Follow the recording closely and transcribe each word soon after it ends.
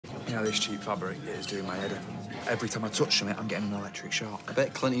You know, this cheap fabric is doing my head in. Every time I touch something, I'm getting an electric shock. I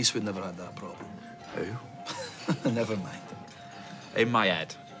bet Clint Eastwood never had that problem. Who? Never mind. In my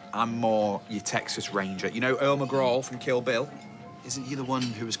head, I'm more your Texas Ranger. You know Earl McGraw from Kill Bill? Isn't he the one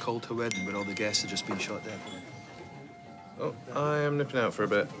who was called to a wedding where all the guests had just been shot dead? Oh, I am nipping out for a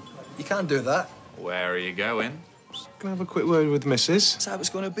bit. You can't do that. Where are you going? Just gonna have a quick word with Mrs. That's how it's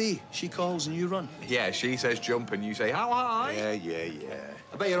going to be. She calls and you run. Yeah, she says jump and you say, how high? Yeah.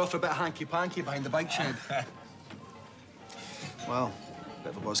 I bet you're off for a bit of hanky-panky behind the bike shed. Well,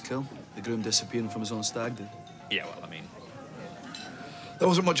 bit of a buzzkill. The groom disappearing from his own stag do. Yeah, well, I mean, there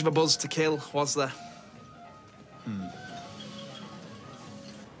wasn't much of a buzz to kill, was there?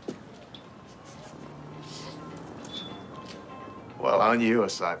 Well, aren't you a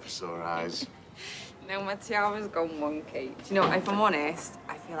sight for sore eyes? No, my tiara's gone wonky. Do you know, if I'm honest,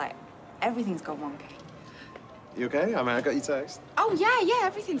 I feel like everything's gone wonky. You okay? I mean, I got your text. Oh, yeah,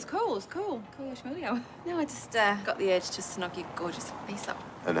 everything's cool. It's cool. Cool, Schmolio. No, I just got the urge to snog your gorgeous face up.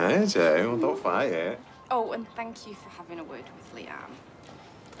 An urge, eh? Well, don't fight it. Oh, and thank you for having a word with Leanne.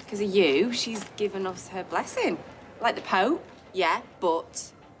 Because of you, she's given us her blessing. Like the Pope, yeah,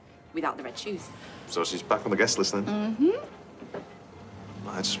 but without the red shoes. So she's back on the guest list then? Mm-hmm.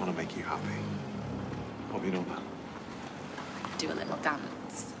 I just want to make you happy. Hope you know that. Do a little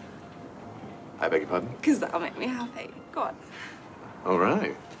dance. I beg your pardon? Because that'll make me happy. Go on. All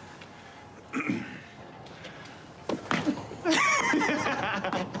right.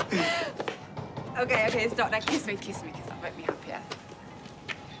 Okay, stop now. Kiss me, because that'll make me happier.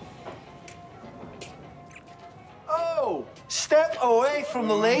 Oh, step away from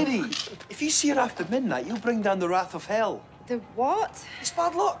the lady. If you see her after midnight, you'll bring down the wrath of hell. The what? It's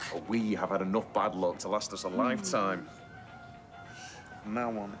bad luck. Oh, we have had enough bad luck to last us a lifetime. From now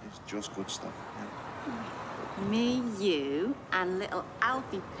on, it's just good stuff. Yeah. Me, you, and little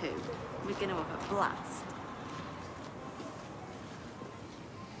Alfie poo. We're gonna have a blast.